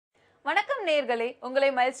வணக்கம் நேயர்களே, உங்களை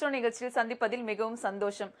மைல்ஸ்டோன் நிகழ்ச்சியில் சந்திப்பதில் மிகவும்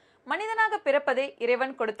சந்தோஷம். மனிதனாக பிறப்பதே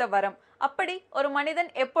இறைவன் கொடுத்த வரம். அப்படி ஒரு மனிதன்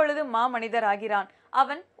எப்பொழுது மாமனிதர் ஆகிறான்?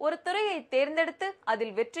 அவன் ஒரு துறையை தேர்ந்தெடுத்து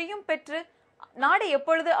அதில் வெற்றியும் பெற்று நாடு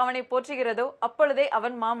எப்பொழுது அவனை போற்றுகிறதோ அப்பொழுதே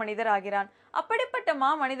அவன் மாமனிதர் ஆகிறான். அப்படிப்பட்ட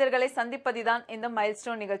மாமனிதர்களை சந்திப்பதுதான் இந்த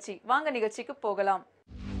மைல்ஸ்டோன் நிகழ்ச்சி. வாங்க நிகழ்ச்சிக்கு போகலாம்.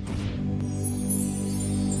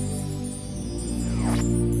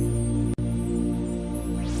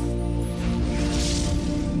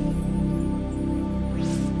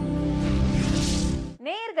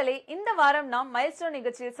 நேயர்களே, இந்த வாரம் நாம் மைல்ஸ்டோன்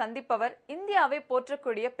நிகழ்ச்சியில் சந்திப்பவர் இந்தியாவை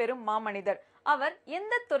போற்றக்கூடிய பெரும் மாமனிதர். அவர்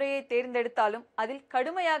எந்த துறையை தேர்ந்தெடுத்தாலும் அதில்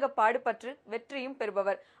கடுமையாக பாடுபட்டு வெற்றியும்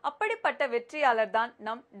பெறுபவர். அப்படிப்பட்ட வெற்றியாளர் தான்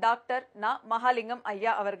நம் டாக்டர் மகாலிங்கம்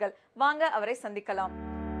ஐயா அவர்கள். வாங்க அவரை சந்திக்கலாம்.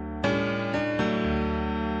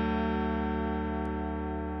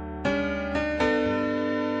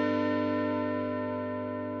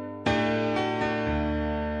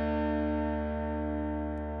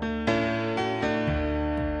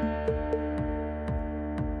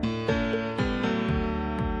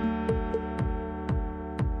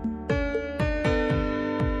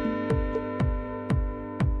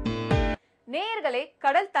 நேயர்களே,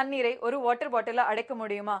 கடல் தண்ணீரை ஒரு வாட்டர் பாட்டில அடைக்க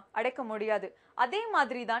முடியுமா? அடைக்க முடியாது. அதே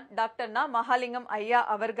மாதிரிதான் டாக்டர் மகாலிங்கம் ஐயா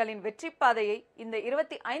அவர்களின் வெற்றி பாதையை இந்த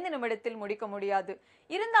 25 நிமிடத்தில் முடிக்க முடியாது.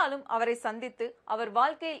 இருந்தாலும் அவரை சந்தித்து அவர்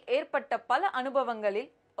வாழ்க்கையில் ஏற்பட்ட பல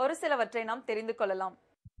அனுபவங்களில் ஒரு சிலவற்றை நாம் தெரிந்து கொள்ளலாம்.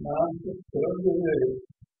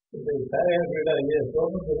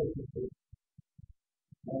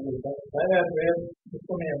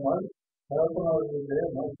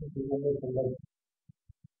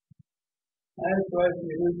 ஆயிரத்தி தொள்ளாயிரத்தி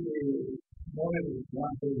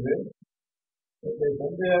 23 என்னுடைய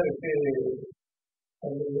தந்தையாருக்கு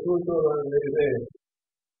அந்த 21 வயதிலே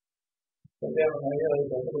கல்யாணம் ஆகி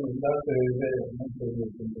அதுக்கப்புறம் இல்லாத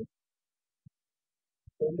சொல்லியிருக்கின்றேன்.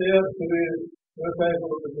 தந்தையார் சிறு விவசாய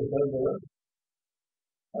குடும்பத்தை சேர்ந்தவர்.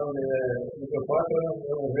 அவருடைய மிக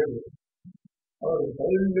பாத்திரங்கள் அவர்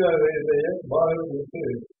 15 வயதிலேயே பாரதி கொடுத்து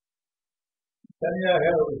தனியாக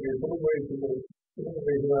அவருக்கு குடும்ப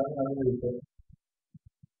வயசுதான் அனுமதித்தார்.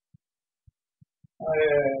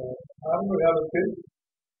 ஆரம்ப காலத்தில்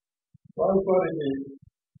பால்பாறை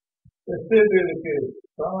எஸ்டேட்டுகளுக்கு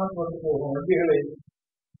சாமான் கொண்டு போகும் வண்டிகளை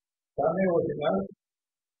தானே ஓட்டினார்.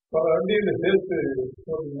 பல வண்டிகளை சேர்த்து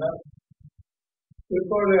ஓட்டினார்.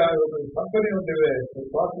 பிற்பாடு ஒரு கம்பெனி ஒன்றில்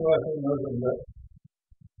பாட்டு வாசல் நடத்தினார்.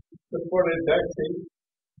 பிற்பாடு டாக்ஸி,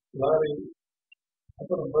 லாரி,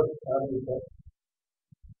 அப்புறம் பஸ் ஆரம்பித்தார்.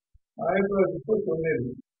 1931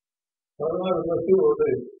 16 பஸ் ஒரு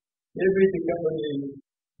ஏபிடி கம்பெனி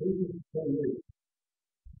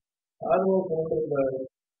ஆர்வம் கொண்டிருந்த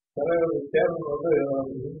தலைவர்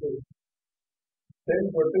சேர்மன்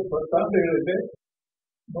செயல்பட்டு 10 ஆண்டுகளுக்கு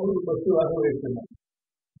 100 பஸ் வாங்க வைத்தனர்.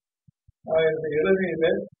 இளமையில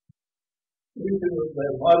வீட்டில் இருந்த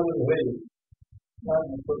மாறுதல்களை நான்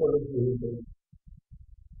சொல்லியிருக்கிறேன்.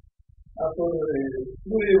 அப்போது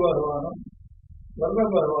சூரிய பகவானும் வல்ல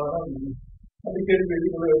பகவானும் அடிக்கடி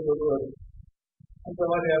வெளிக்குள்ளே சொல்லுவார். அந்த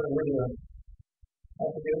மாதிரியான விடுவார்.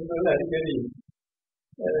 அப்படி இருந்தது அடிக்கடி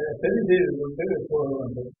சரி செய்து கொண்டு போக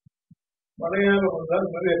வேண்டும். மழையாளம்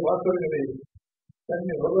வந்தால் நிறைய பாத்திரங்களை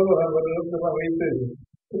தண்ணி வல்லவர்களெல்லாம் வைத்து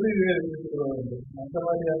குடிநீரை பிடித்துக் கொள்ள வேண்டும். அந்த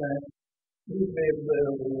மாதிரியான வீட்டில் இருந்த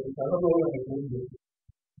ஒரு அனுபவம் எனக்கு உண்டு.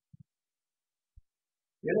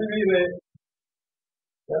 இளமையில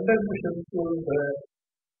லண்டன் மிஷன் ஸ்கூல்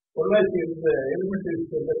பொள்ளாச்சி இருந்த எலிமெண்டரி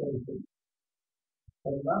ஸ்கூல்ல படித்தேன்.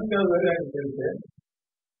 அது 4வது வரை அங்கே படித்தேன்.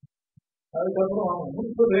 அதுக்கப்புறம்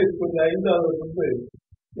முன்பு ஸ்கூல் 5வது வந்து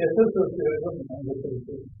எஸ்எஸ்எல்சி வரைக்கும் அங்கே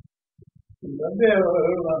படித்தேன். தந்தையார்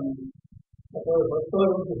அவர்கள் நான் அப்போது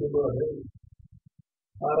 10வது சொல்லுவார்கள்,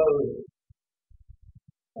 6வது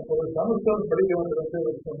அப்போது சமஸ்கிருதம் படிக்க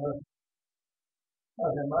வேண்டும் சொன்னார்.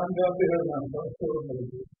 ஆக 4 ஆண்டுகள் நான் சமஸ்கிருதம்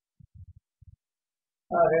படித்தேன்.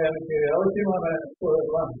 ஆக எனக்கு அவசியமான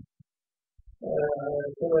போதெல்லாம்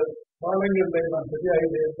சில பாடங்களில் நான் சரியாக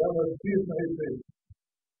இருந்தால் ஒரு ஃபீஸ் வைத்து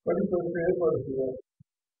படிப்பதற்கு ஏற்பாடு செய்வார்.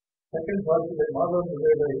 செகண்ட் பாடத்தில் மாதம்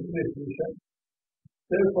இங்கிலீஷ் டிவிஷன்,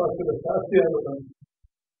 தேர்ட் பாடத்தில் சாஸ்திரியாருடன்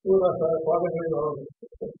பாடங்களில்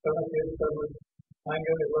கணக்கு எடுத்தார்கள்.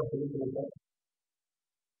 ஆங்கிலம் எல்லாம் சொல்லிக் கொடுத்தார்.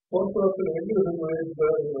 போக்குவரத்தில் இங்கிலீஷ் சொல்லிக்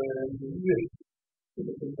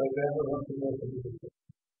கொடுத்தார். கிராமர்லாம் சொல்லிக் கொடுத்தார்.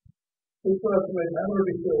 புத்தகத்தில்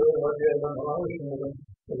மேம்படிக்க வாரியான ஆலோசனையுடன்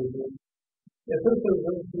படிக்கிறேன். எஸ்எஸ்எல்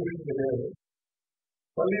டியூஷன் கிடையாது.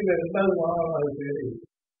 பள்ளியில் 2வது மாணவனாக தேடி,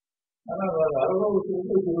 ஆனால் 60க்கு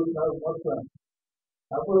 24 மாதம்.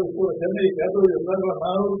 அப்போது கூட சென்னை கல்லூரி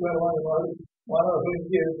 400 மாணவர்கள்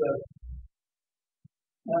இங்கே இருந்தார்.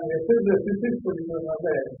 நான் எஸ்எஸ்எல் பிசிக்ஸ் படிக்கிறதுனால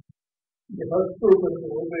இங்கே ஃபர்ஸ்ட் குரூப்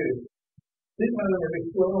இருக்கும்போது சீமானவர்களுக்கு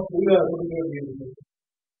நிச்சயமாக புதிதாக கொடுக்க வேண்டியிருந்தது.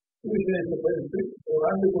 டியூஷனை படித்து ஒரு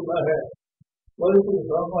ஆண்டுக்குள்ளாக வகுப்புக்கு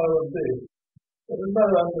சமமாக வந்து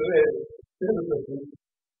 2வது ஆண்டிலே தேர்வு பெற்று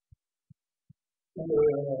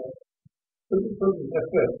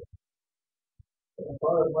டாக்டர்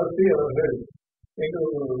ஃபாதர் மர்சி அவர்கள்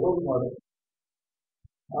எங்களுக்கு ஒரு ரோல் மாடல்.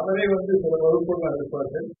 அவரே வந்து சில வகுப்புகள்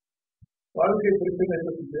நடப்பார்கள், வாழ்க்கை பிரச்சனை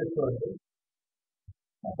பற்றி பேசுவார்கள்.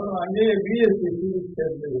 அப்புறம் அங்கேயே பிஎஸ்சி பிசிக்ஸ்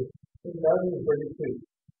சேர்ந்து ஜாதகம் படித்து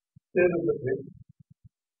தேர்வு பெற்றேன்.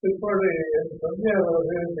 பிற்பாடு என் தந்தையார்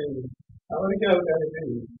அவர்கள் அமெரிக்காவுக்கு அனுப்பி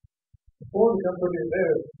போன் கம்பெனியில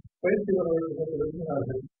பயிற்சி பெற வேண்டும் என்று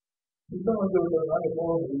விரும்பினார்கள். யுத்தம் வந்து விட்டதுனால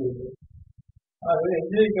போக முடியவில்லை. ஆகவே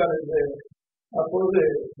என்ஜிஐ காலேஜில் அப்போது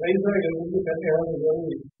வைசாகிலிருந்து கன்னியாகுமரி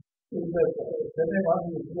வரை இந்த சென்னை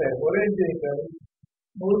மாநிலத்தில் ஒரே என்ஜிஐ காலேஜ்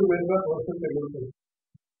 100 பேர் தான் வருஷத்தை கொடுத்தது.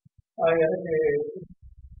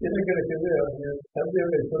 எனக்கு கிடைக்கிறது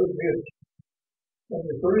தந்தையுடைய முயற்சி.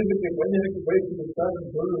 அந்த தொழிலுக்கு பையனுக்கு பயிற்சி கொடுத்தால்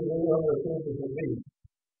அந்த தொழில் நிர்வாகத்தை சொல்லி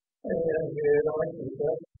எனக்கு வாங்கி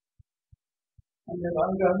கொடுத்தார். அந்த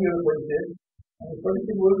 4 ஆண்டுகள் படித்தேன். அது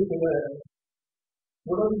படிக்கும்போது சில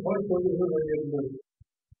உடல் நோய் தொழில்கள் இருந்தது.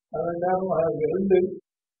 அதன் காரணமாக 2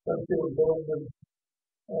 சர்ச்சைகள் தொடர்ந்தது.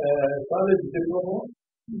 College diploma,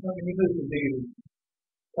 university degree.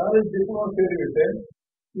 College diploma தேடிவிட்டேன்,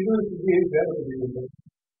 university degree தேட முடியவில்லை.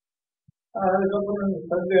 அதுக்கப்புறம்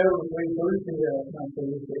தந்தையாரோடு போய் தொழில் செய்ய நான்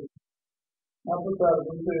சொல்லிட்டேன். 46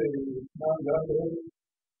 வந்து 4 ஆண்டுகள்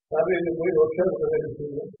காலையில் போய் ஒர்க் ஷாப் வேலை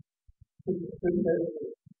செய்வேன்.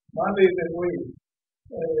 மாலையில் போய்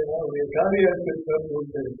அவருடைய காரியாலயத்தில் கலந்து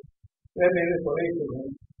கொண்டு வேலையை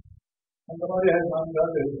தொடங்கிடுவேன். அந்த மாதிரி 4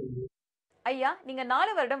 ஆண்டு இருந்தது. ஐயா, நீங்க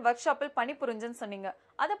 4 வருடம் ஒர்க் ஷாப்பில் பணிபுரிஞ்சுன்னு சொன்னீங்க.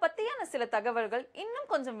 அதை பத்தியான சில தகவல்கள்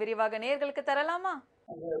இன்னும் கொஞ்சம் விரிவாக நேயர்களுக்கு தரலாமா?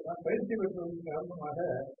 நான் பயிற்சி பெற்றதன் காரணமாக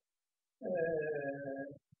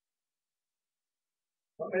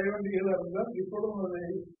பழைய வண்டிகளாக இருந்தால் இப்பொழுதும் அதை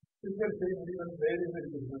ரிப்பேர் செய்ய முடியும் என்ற தைரியம்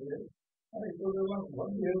இருக்கின்றது. ஆனால் இப்போதெல்லாம்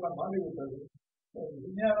வண்டிகள்லாம் மாறிவிட்டது.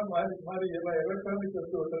 விஞ்ஞானம் மாறி எல்லாம் எலக்ட்ரானிக்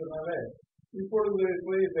வந்து விட்டதுனால இப்பொழுது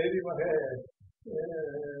போய் தைரியமாக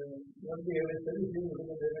வண்டிகளை சரி செய்ய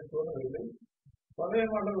முடியும் என்று எனக்கு தோணவில்லை. பழைய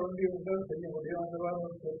மாடல் வண்டி இருந்தால் செய்ய முடியும். அதெல்லாம்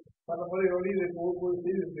பல முறை வழியில் போகும்போது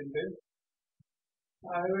செய்திருக்கின்றேன்.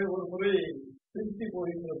 ஆகவே ஒரு முறை திருச்சி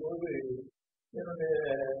போகின்ற போது என்னுடைய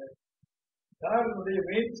காரினுடைய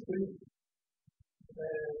மெயின் ஸ்பிரிங்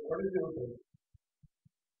உடைந்து விட்டது.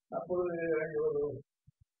 அப்பொழுது அங்கே ஒரு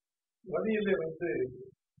வழியிலே வந்து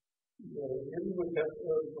இரும்பு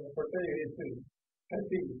பட்டையை வைத்து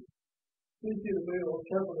கட்டி திருச்சியில் போய் ஒர்க்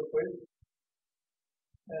ஷாப்பில் போய்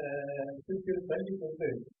திருச்சியில் தங்கி கொண்டு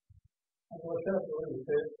அந்த ஒர்க் ஷாப்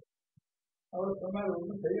போயிட்டு அவர் சொன்னார்,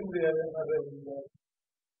 ஒன்றும் செய்ய முடியாது.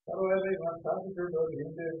 பரவாயில்லை, நான் சாப்பிட்டு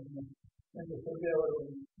வருகின்றேன் என்று சொல்லி அவர்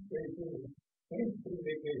பேசி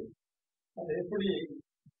அதை எப்படி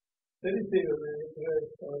சரி செய்வது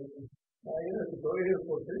என்று தொகைகள்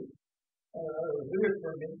போட்டு ரிவேட்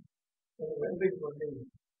பண்ணி வெல்டிங் பண்ணி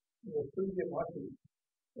இந்த ஸ்பிரிங்கை மாற்றி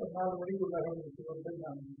ஒரு 4 மணிக்குள்ளாக முடித்து கொண்டு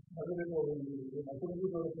நான் மதுரையில்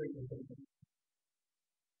குடும்பத்தோடு போய் கொண்டிருக்கேன்.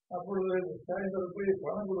 அப்பொழுது சாயந்தரம் போய்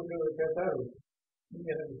பணம் கொடுக்க கேட்டால்,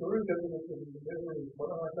 நீங்கள் எனக்கு தொழில் கற்றுக்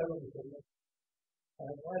போட மாட்டால் என்று சொன்னேன்.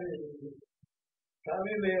 அது மாதிரி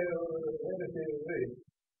காலையிலே வேலை செய்வது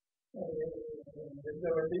எந்த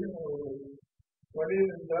வண்டியும் ஒரு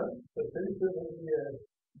வழியில் இருந்தால் செலுத்த வேண்டிய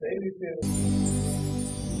தைரியத்தை.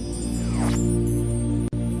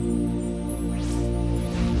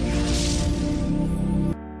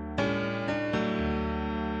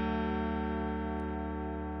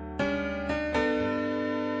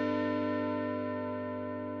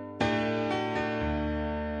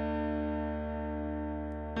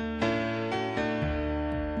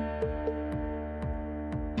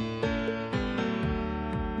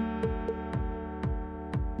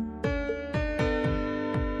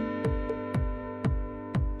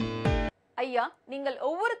 ஐயா, நீங்கள்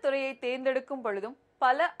ஒவ்வொரு துறையை தேர்ந்தெடுக்கும் பொழுதும்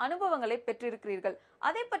பல அனுபவங்களை பெற்றிருக்கிறீர்கள்.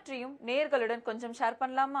 அதை பற்றியும் நேயர்களுடன் கொஞ்சம் ஷேர்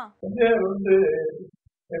பண்ணலாமா? வந்து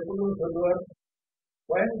எப்பொழுதும் சொல்லுவார்,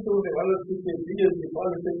 கோயம்புத்தூருடைய வளர்ச்சிக்கு பிஎஸ்சி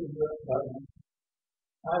பாலிடெக்னிக் காரணம்.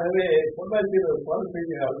 ஆகவே பொள்ளாச்சியில் ஒரு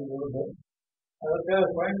பாலிடெக்னிக் ஆரம்பிச்சு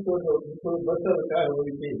அதற்காக கோயம்புத்தூர்ல ஒரு 30 பஸ் அதுக்காக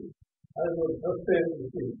ஒதுக்கி அதுக்கு ஒரு ட்ரஸ்ட்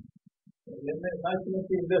இருந்துச்சு. என்ன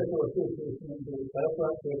நேஷனல் இண்டஸ்ட்ரியல் அசோசியேஷன் என்று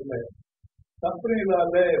கலப்பாசியில்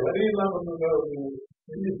கம்பெனிகளால வரி இல்லாமல் உள்ள ஒரு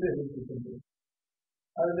ரெஜிஸ்ட்ரேஷன்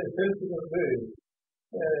அதில் சேர்த்து கொண்டு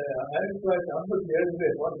 1957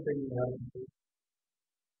 பாலிடெக்னிக் ஆரம்பிச்சு.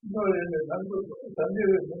 இன்னொரு நண்பர்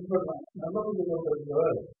தண்ணீர் நண்பர் நல்லபடி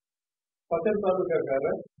கொண்டிருந்தவர் பக்கத்து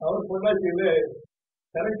தாலுக்காக்காரர். அவர் பொள்ளாச்சியிலே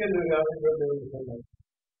கலைக்கல்விக்காரன் சொன்னார்.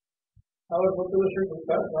 அவர் 10 வருஷம்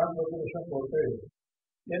கொடுத்தார், நான் 10 வருஷம் போட்டு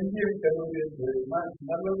எம்ஜிஎம் கல்லூரி என்று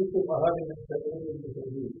நல்லதுக்கு மகாலிங்கம் கல்லூரி என்று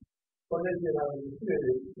சொல்லி கொள்ளைக்கு ஆரம்பித்து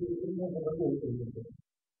வந்து இருக்கின்றது.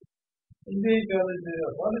 இந்திய காலேஜ்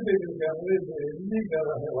பாலிடெக்னிக்காக இந்த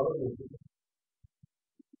இந்தியக்காராக வளர்ந்து.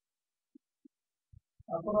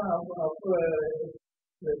 அப்புறம்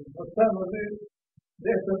அப்ப வந்து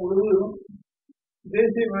தேசம் முழுவதும்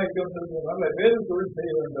தேசியமயக்கிறதுனால வேறு தொழில்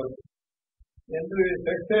செய்ய வேண்டும் என்று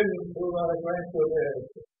டெக்ஸ்டைல் கோயம்புத்தூர்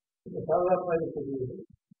சாதாரணமாக இருக்கிறது.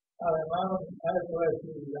 அதை நானும்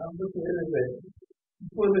 1957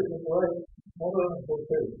 30 லட்சம் ரூபாய் மூலதனம்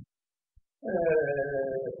போட்டு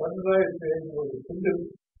 12,500 குண்டில்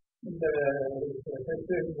இந்த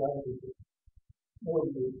டெக்ஸ்டைல் ஆரம்பிச்சு.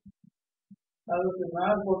 அதுக்கு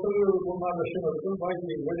நான் போட்டது ஒரு 3-4 லட்சம் இருக்கும்.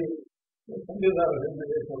 பாக்கி வெளி பங்குதாரர்கள்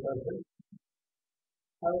நிறைய போட்டார்கள்.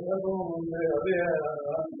 அதுக்கப்புறம் அதே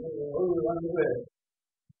வாங்குவது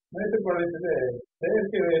மேட்டுப்பாளையத்திலே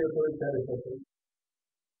செயற்கை வயது தொழிற்சாலை போட்டது.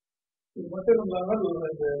 இது மட்டும் இல்லாமல்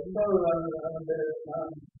இந்த 2வது ஆண்டு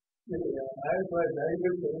நான்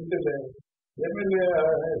 1952 எம்எல்ஏ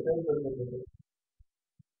தேர்ந்தெடுக்கப்பட்டது.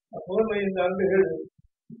 அப்போது 5 ஆண்டுகள்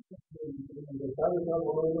தாலுகா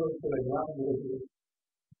முழுவதும் சில கிராமங்களுக்கு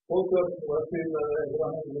போக்குவரத்து வசதி இல்லாத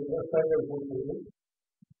கிராமங்களுக்கு விவசாயிகள் போக்குவது,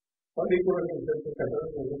 பள்ளிக்கூடங்கள் சென்று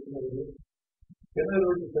கட்டணம் செலுத்துவது,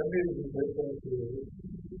 கிணறுக்கு தண்ணீர் செலுத்துவது,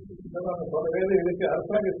 இந்த மாதிரி பல வேலைகளுக்கு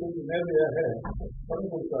அரசாங்கத்திற்கு நேரடியாக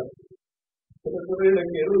பணம் கொடுத்தார். சில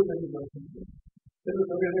துறைகளுக்கு 75%, சில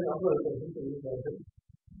துறைகளுக்கு 50% கொடுத்தார்கள்.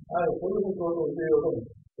 பொதுமக்களோட உதவியோடும்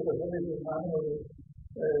சில சமயத்தில் நானும் ஒரு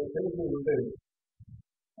செலுத்தி கொண்டு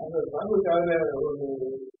அந்த தாலுக்காக ஒரு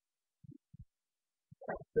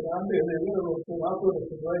சில ஆண்டுகளில் ஒரு 40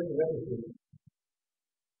 லட்சம் ரூபாய்க்கு வேலை செய்யும்.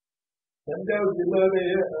 தஞ்சாவூர்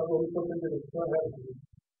ஜில்லாவிலேயே அது 35 லட்சம் ரூபாய் வேலை செய்யும்.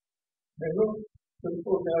 மிகவும்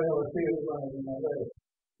பிற்போக்காக வசதிகள் இருந்ததுனால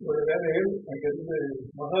ஒரு வேலைகள் அங்கிருந்து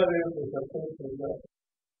மகாதேவன் சட்டம் செய்தார்.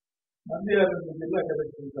 நந்தியார் ஜில்லா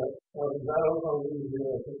கலெக்டர் இருந்தார். அவர் தாராளமாக உதவி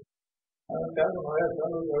செய்வார்கள். அதற்காக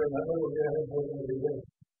மகாசாலை நல்லபடியாக போக முடியல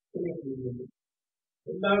செய்ய முடியாது.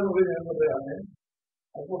 2வது முறை என்பதான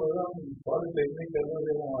அப்போதுதான் பாலிடெக்னிக்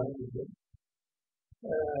கல்லூரியெல்லாம் ஆரம்பிச்சு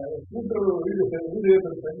கூட்டுறவு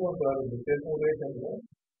ஊழியர்கள் சங்கம் ஆரம்பிச்சு 800 ஏக்கர்ல.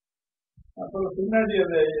 அப்புறம் பின்னாடி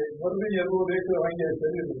அதை மறுபடியும் 200 ஏக்கர் வாங்கி அதை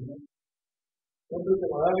தெரிவிக்கணும். ஒன்றுக்கு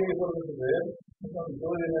மகாலிங்கபுரத்துக்கு பெயர், இன்னொன்று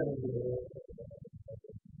ஜோதியா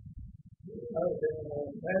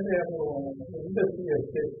மேலே இண்டஸ்ட்ரி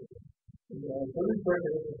எஸ்டேட்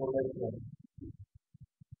தொழிற்சாலைகளுக்கு கொண்டாடுறாங்க.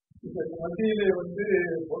 இதற்கு மத்தியிலே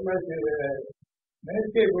பொள்ளாச்சியில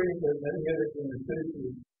மேற்கே போய் இந்த நதிகளுக்கு திருப்பி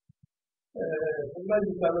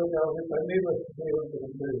பொள்ளாச்சி தாலுக்காவுக்கு தண்ணீர் வசதி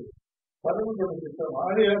வந்து பரப்புப்படும் திட்டம்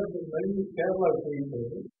 6,000 நதி கேரளா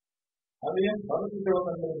செய்கின்றது. அதையும்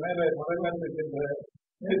பரப்புக்கிழமைகள் மேலே மலையாளம் இருக்கின்ற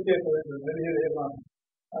மேற்கே போகின்ற நதிகளையெல்லாம்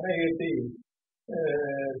அணை கட்டி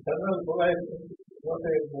தன்னால் 900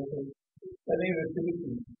 கோட்டையை போட்டு தண்ணீரை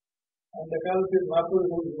திருப்பி அந்த காலத்தில் 40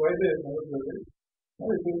 கோடி வயது நடந்தது.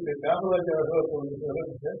 அதற்கு காமராஜ் அவர்கள்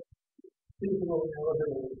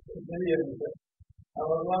அவர்கள் நிதியமைச்சர்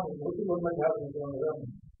அவரெல்லாம் ஒத்துக்கொண்ட காரணத்தினால்தான்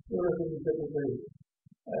திட்டத்தை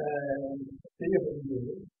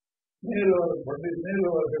செய்யப்படுகிறது. நேரு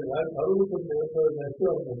அவர்கள் 65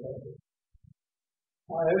 லட்சம் போட்டார்கள்.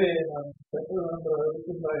 ஆகவே நான் சட்டமன்ற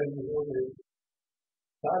இருக்கின்றா என்ற போது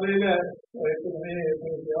காலையில 8 மணி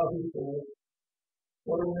ஆஃபீஸ்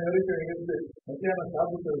 1 மணி வரைக்கும் இருந்து மத்தியானம்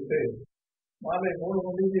சாப்பிட்டு விட்டு மாலை 3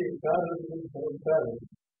 மணிக்கு கார் எடுத்து புறப்பட்டால்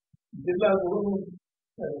ஜில்லா குழுவும்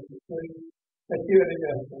கட்சி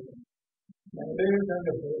வேலைக்காக போனோம். இடையில்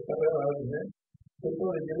காங்கிரஸ் தலைவராக இருந்தேன்.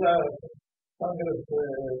 இப்போது ஜில்லா காங்கிரஸ்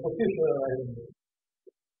பொக்கிஷராக இருந்தது.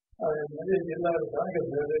 அதே ஜில்லா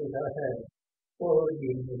காங்கிரஸ் வேலைக்காக போக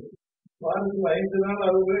வேண்டியிருந்தது. வாரத்தில் 5 நாள்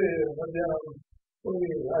அளவு மத்தியானம் போய்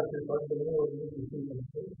ராத்திரி 12 மணி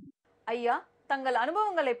ஐயா, தங்கள்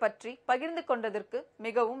அனுபவங்களை பற்றி பகிர்ந்து கொண்டதற்கு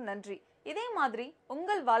மிகவும் நன்றி. இதே மாதிரி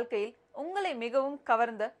உங்கள் வாழ்க்கையில் உங்களை மிகவும்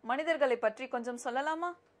கவர்ந்த மனிதர்களை பற்றி கொஞ்சம் சொல்லலாமா?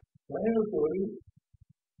 கோயம்புத்தூரில்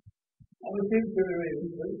அரசியல் பிரிவை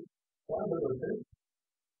இருந்து பாடுபட்டு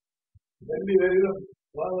டெல்லி வரையிலும்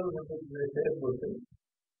பாராளுமன்றத்திலே செயல்பட்டு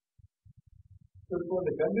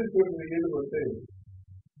இப்போது கல்வித்துறையில் ஈடுபட்டு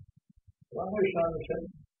ராமகிருஷ்ணா மிஷன்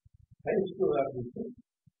ஹைஸ்கூல் ஆரம்பித்து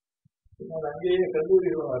பின்னர் அங்கேயே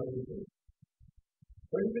கல்லூரிகளும் ஆரம்பித்து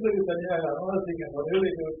பெண்களுக்கு தனியாக அனாசிங்க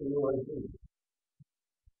பல்கலைக்கழகத்தை உருவாக்கி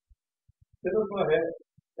சிறப்பாக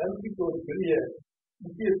கல்விக்கு ஒரு பெரிய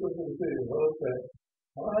முக்கியத்துவத்திற்கு வளர்த்த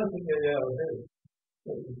மகாசிங்க ஐயா அவர்கள்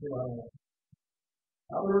ஒரு முக்கியமானவர்.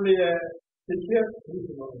 அவருடைய சிஷ்யர்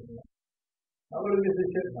அவருக்கு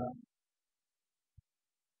சிஷ்யன் தான்.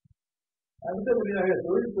 அடுத்தபடியாக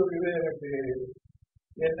தொழில்துறையிலே எனக்கு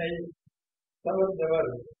என்னை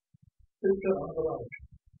கவர்ந்தவர் திருத்த மங்கலம்.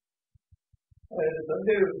 என்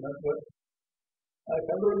தந்தையோட நண்பர்.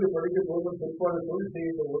 கல்லூரி படிக்கும் போதும் பிற்பாடு தொழில்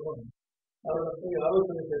செய்கின்ற போதும் அவரை போய்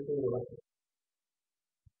ஆலோசனை கேட்டு வருவார்.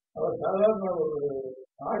 அவர் சாதாரண ஒரு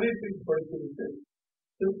ஆடிட்டிங் படித்துவிட்டு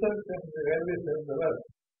திருத்தம் வேலையை சேர்ந்தவர்.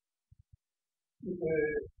 இது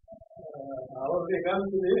அவருடைய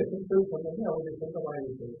காலத்திலேயே சிம்டம் பண்ணி அவருடைய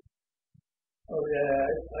சொந்தமாகிவிட்டது. அவருடைய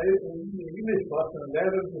இங்கிலீஷ் பாசனம்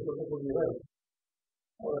வேதன்னு சொல்லக்கூடியவர்.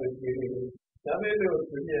 அவருக்கு தலையில ஒரு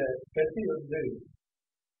பெரிய கட்டி வந்து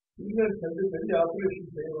இனிமேல் சென்று பெரிய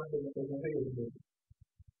ஆபரேஷன் செய்ய வேண்டும் என்ற நிலை இருந்தது.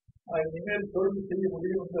 இனிமேல் தோல்வி செய்ய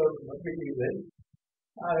முடியும் என்று அவருக்கு நம்பிக்கை இல்லை.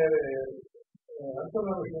 ஆகவே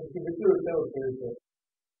ரத்தநாமனுக்கு விட்டுவிட்டு அவர் போயிருக்கார்.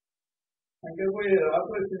 அங்கே போய்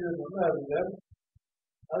ஆபரேஷன் நல்லா இருந்தார்.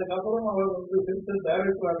 அதுக்கப்புறம் அவர் வந்து சிம்டம்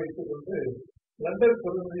டைரக்டராக வைத்துக் கொண்டு லண்டன்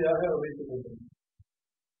பிரதிநிதியாக வைத்துக் கொண்டார்.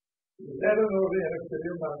 வேறொரு அவர்கள் எனக்கு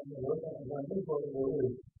தெரியும். நான் லண்டன் போகும்போது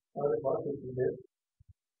அவரை பார்த்துருக்கின்றேன்.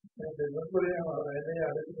 என்னுடைய நண்பரையும் அவர் என்னையும்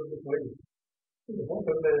அழைத்து கொண்டு போய் இந்த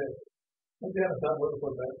ஹோட்டலில் மத்தியான சாப்பாடு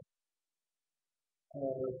போட்டார்.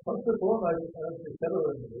 10 பவுன் அதுக்கு செலவு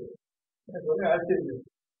இருந்தது. எனக்கு ஒரே ஆச்சரியம்.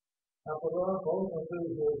 40 ரூபா பவுன் வந்து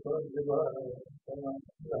 15 ரூபா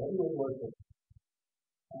 60 ரூபாய்க்கு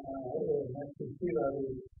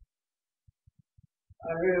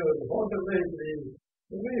ஆகவே ஒரு ஹோட்டல்ல இப்படி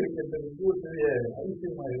சுவை இருக்கின்றது. ஒரு பெரிய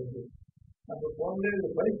அதிசயமாக இருந்தது. அந்த போன்றே இந்த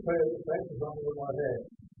பைக் ஃபேக்டரி சம்பந்தமாக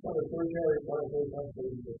அந்த தொழிற்சாலை பார்த்து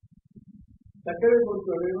சர்க்கரை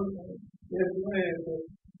பொறுத்தவரையிலும் ஏற்கனவே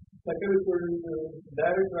சர்க்கரை தொழில்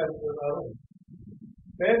டைரக்டராக இருந்ததாலும்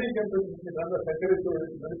பேரி கம்பெனிக்கு நல்ல சர்க்கரை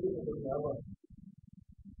தொழில் நடத்தி கொண்டிருந்தாலும்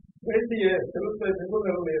வேண்டிய செலுத்த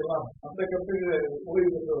நிபுணர்களை எல்லாம் அந்த கம்பெனியில ஓய்வு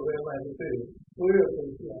பெற்றவர்களை எல்லாம் எடுத்து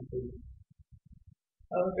உபயோகப்படுத்தி நான் செய்வேன்.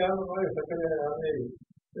 அதன் காரணமாக சர்க்கரை அதை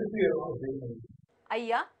வெற்றிகரமாக செய்ய முடியும்.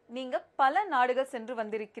 ஐயா, நீங்க பல நாடுகள் சென்று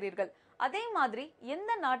வந்திருக்கிறீர்கள். அதே மாதிரி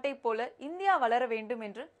எந்த நாட்டை போல இந்தியா வளர வேண்டும்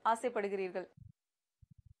என்று ஆசைப்படுகிறீர்கள்?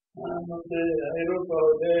 நான் வந்து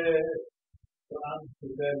ஐரோப்பாவிலே France,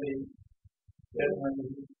 Italy, Germany,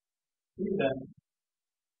 Sweden,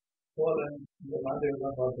 Poland இந்த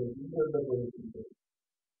நாடுகள்லாம் பார்த்துருக்கேன்.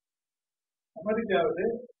 அமெரிக்காவிலே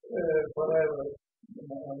பல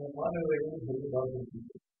மாநிலங்களும் சொல்லி பார்த்துருக்கேன்.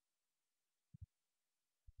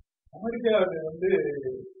 அமெரிக்காவில் வந்து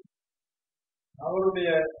அவருடைய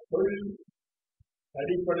தொழில்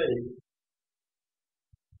அடிப்படை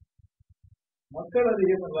மக்கள்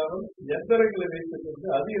அதிகம் இல்லாமல் எந்திரங்களை வைத்துக் கொண்டு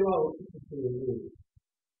அதிகமாக உற்பத்தி செய்வது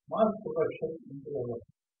மாஸ் ப்ரொடக்ஷன் என்று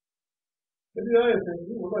பெரிதாக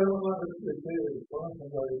செஞ்சு உலகமெல்லாம் எடுத்து வச்சு பணம்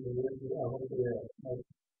சம்பாதிக்கிறது என்பது அவருடைய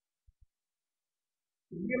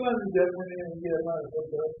இங்கிலாந்து, ஜெர்மனி, இந்தியெல்லாம்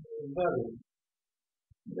இருந்தால்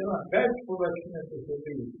இதெல்லாம் பேட்ச் ப்ரொடக்ஷன் என்று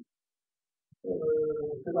சொல்லி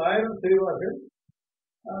சில ஆயிரம் செய்வார்கள்.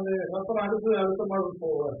 அது அப்புறம் அடுத்த மாதம்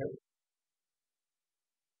போவார்கள்.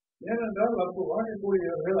 ஏனென்றால் அப்போ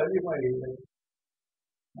வாங்கக்கூடியவர்கள் அதிகமாக இல்லை.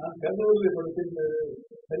 நான் கல்லூரியில் படிக்கின்ற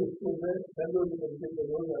ஹைஸ்கூல்ல கல்லூரி படிக்கின்ற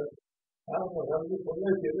போது ஆரம்ப வந்து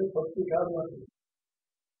பொள்ளாச்சியில் 10 கார் வாங்கி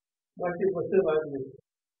பாக்கி 10 வாங்கி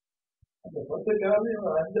அந்த 10 காரையும்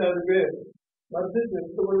 5-6 பேர் வருஷத்துக்கு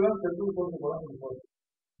 2 ரூபாய் பெட்ரோல் போட்டு பணம் கொடுப்பாங்க.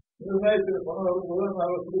 விவசாயத்தில் பணம் வரும்போது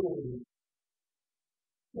நாங்கள் கொடுக்க முடியும்.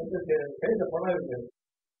 கையில பணம் இருக்காது.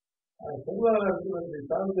 பொருளாதாரத்தில்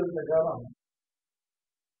சார்ந்திருந்த காலம்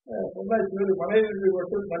பொள்ளாச்சி மலையிலிருந்து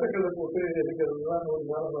மட்டும் கடற்கரை போட்டு இருக்கிறது தான் ஒரு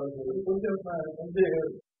காலமாக இருந்தது. கொஞ்சம்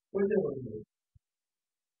கொஞ்சம் இருந்தது.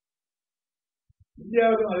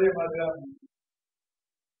 இந்தியாவிலும் அதே மாதிரிதான்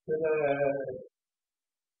சில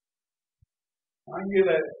ஆங்கில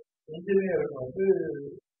இன்ஜினியர்கள் வந்து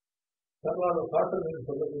சர்வாத காட்டுன்னு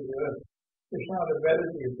சொல்லக்கூடியவர் கிருஷ்ணாவோட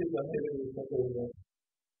வேலைக்கு எட்டி தண்ணீர் கட்டுகிறார்.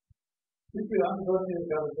 திருப்பி ராமசாமி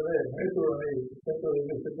காலத்தில் மேட்டூரை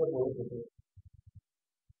கட்டுவதற்கு திட்டம் போடப்பட்டது.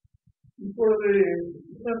 இப்பொழுது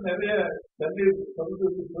இன்னும் நிறைய தண்ணீர்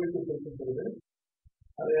சமுதிரத்தில் போய்ட்டு இருக்கின்றது.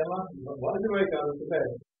 அதையெல்லாம் வாஜ்பாய் காலத்துல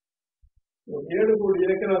 7 கோடி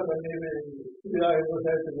ஏக்கரா தண்ணீரை புதிதாக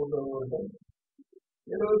விவசாயத்தை கொண்டு வர வேண்டும்.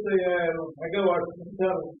 75,000 மெகாவாட்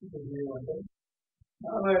மின்சாரம் உற்பத்தி செய்ய வேண்டும்.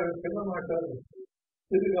 4,000 கிலோமீட்டர்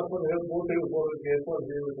சிறு கப்பல்கள் போட்டிகள் போவதற்கு ஏற்பாடு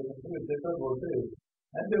செய்ய வேண்டும் என்று திட்டம் போட்டு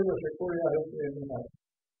 5 வருஷ கோடியாக எண்ணினார்.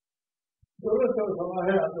 துரதிருஷ்டவசமாக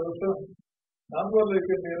அந்த வருஷம் நம்பரில்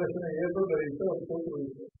இருக்கின்ற எலெக்ஷனை ஏப்ரல் அறிவித்து அவர் தோற்று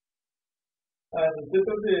வைத்தார். அந்த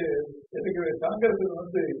திட்டத்தை எனக்கு காங்கிரஸில்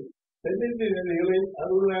வந்து தென்னிந்திய நிதிகளை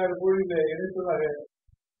 60,000 கோடியில இணைப்பதாக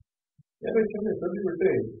எலெக்ஷனை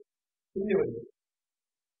சொல்லிவிட்டு செய்யவில்லை.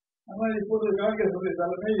 ஆனால் இப்போது காங்கிரசுடைய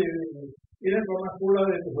தலைமை ஏன்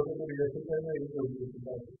பண்ணக்கூடாது என்று சொல்லக்கூடிய சிந்தனை இருந்து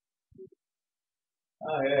கொண்டிருக்கிறார்கள்.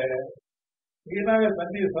 ஆக வீணாக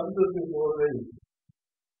தண்ணீர் சமுத்திரத்துக்கு போவதை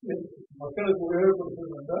மக்களுக்கு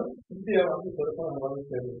உபயோகப்படுத்தணும் என்றால் இந்தியா சிறப்பான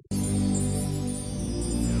வளர்ச்சி.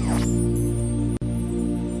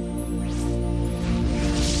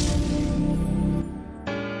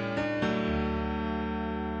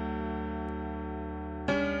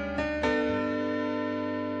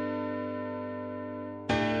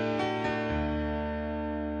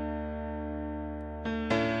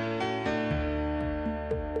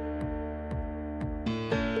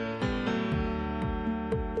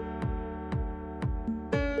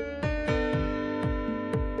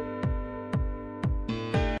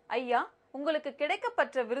 ஐயா, உங்களுக்கு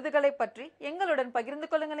கிடைக்கப்பெற்ற விருதுகளை பற்றி எங்களுடன் பகிர்ந்து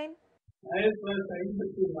கொள்ளுங்களேன்.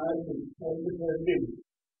 1954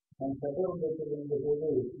 நான் சட்டமன்றத்தில் இருந்த போது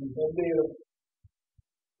என் தந்தையிடம்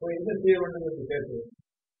என்ன செய்ய வேண்டும் என்று கேட்டேன்.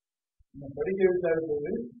 நான் படிக்க விட்டாத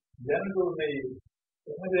போது ஜனங்கள் உன்னை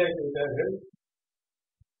எம்எல்ஏயாக்கி விட்டார்கள்,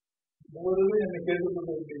 ஒவ்வொருவரும் என்னை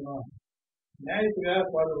கேட்டுக்கொண்டு முடியுமா, நியாயத்துக்காக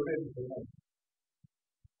பாடுபடு என்று சொன்னார்.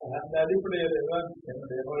 அந்த அடிப்படையில் தான்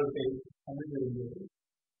என்னுடைய வாழ்க்கை அமைந்திருந்தது.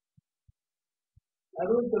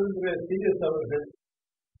 அருள் சிஎஸ் அவர்கள்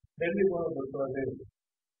டெல்லி போனப்பட்டாரு.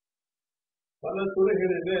 பல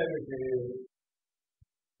துறைகளில் எனக்கு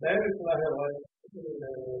டைரக்டராக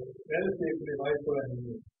வேலை செய்யக்கூடிய வாய்ப்பு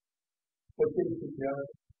வழங்கியது. Cochin CPR,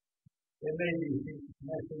 NIDC,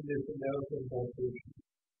 national industrial development corporation,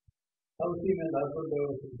 housing and urban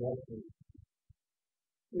development corporation,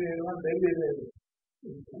 இதெல்லாம் டெல்லியில்.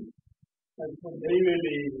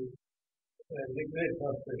 நெய்வேலி லிக்னைட்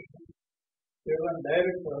கார்பரேஷன், இதெல்லாம்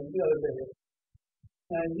டைரக்டர் அதில்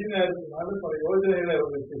இன்ஜினியரிங்னால பல யோஜனைகளை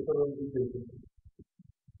அவர்களுக்கு சொல்லிட்டு.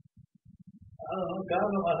 ஆனால்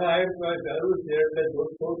காரணமாக 1967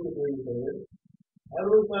 தோற்று போய்விட்டது.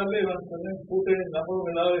 66 சொன்னேன், கூட்டணி நம்பவும்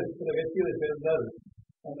இல்லாத சில கட்சிகளை சேர்ந்தால்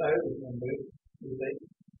நன்றாக என்று இல்லை.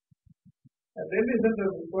 டெல்லி சென்ற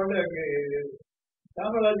பிற்பாடு அங்கே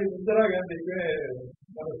காமராஜ் இந்திரா காந்திக்குமே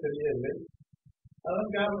மன தெரியவில்லை.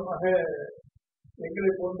 அதன் காரணமாக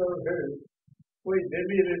எங்களை போன்றவர்கள் போய்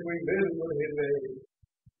டெல்லியிலே போய் வேறு கொள்கைகளை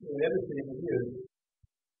வேலை செய்ய முடியாது.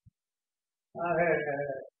 ஆக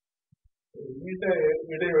நீண்ட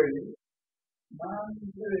இடைவெளி நான்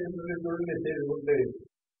என்னுடைய தொழிலை செய்து கொண்டு,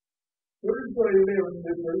 தொழில்துறையிலே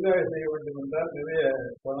தொழிலாக செய்ய வேண்டும் என்றால் நிறைய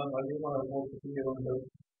பணம் அதிகமாக போட்டு செய்ய வேண்டும்.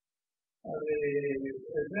 அதை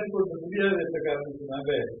மேற்கொள்ள முடியாது என்ற காரணத்தினால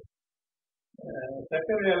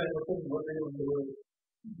சர்க்கரை ஆலை மட்டும்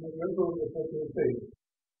மேற்கொண்டு போட்டுவிட்டு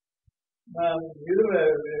நான் இதுல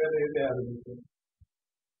வேலையிலே ஆரம்பித்தேன்.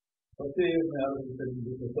 ஆரம்பித்தேன்,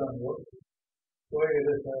 கோயில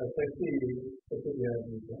சக்தி கல்லூரி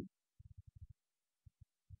ஆரம்பித்தேன்.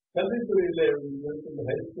 கல்வித்துறையில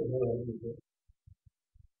ஹைஸ்கூல் ஆரம்பித்தேன்.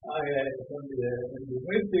 ஆக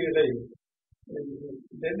முயற்சிகளை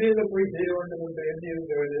டெல்லியில போய் செய்ய வேண்டும் என்று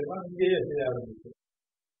எண்ணியிருந்த வேலையெல்லாம் இங்கேயே செய்ய ஆரம்பித்தேன்.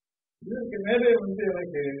 இதற்கு மேலே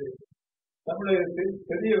எனக்கு தமிழகத்தில்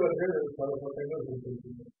பெரியவர்கள் பல பட்டங்கள்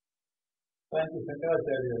கொடுத்திருக்கின்றனர். காஞ்சி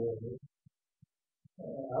சங்கராச்சாரிய அவர்கள்,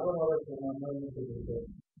 அறமரத்திருந்தார்,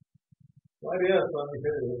 வாரியார்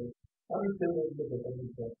சுவாமிகள் தமிழ்ச்செல்வருக்கு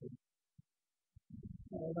பட்டமளித்தார்கள்.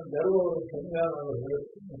 தர்மபுரம் சன்னிதானம் அவர்கள்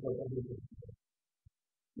பட்டமளித்திருக்கிறார்.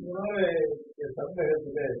 இதனால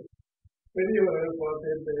தமிழகத்திலே பெரியவர்கள் பார்த்து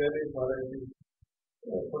இந்த வேலையை பாராட்டி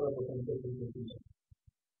பல பட்டத்தை கொடுத்திருக்கிறார்.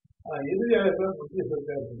 இறுதியாகத்தான் மத்திய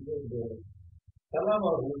சர்க்கார் இந்த கலாம்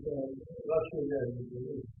அவர்களுக்கு ராஷ்டிரிய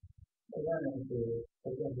அறிவித்தது. அதுதான் எனக்கு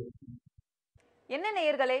பட்டம். என்ன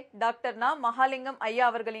நேயர்களே, டாக்டர் மகாலிங்கம் ஐயா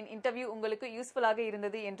அவர்களின் இன்டர்வியூ உங்களுக்கு யூஸ்ஃபுல்லாக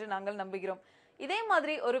இருந்தது என்று நாங்கள் நம்புகிறோம். இதே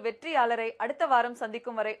மாதிரி ஒரு வெற்றியாளரை அடுத்த வாரம்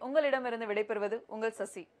சந்திக்கும் வரை உங்களிடமிருந்து விடைபெறுவது உங்கள்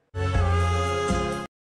சசி.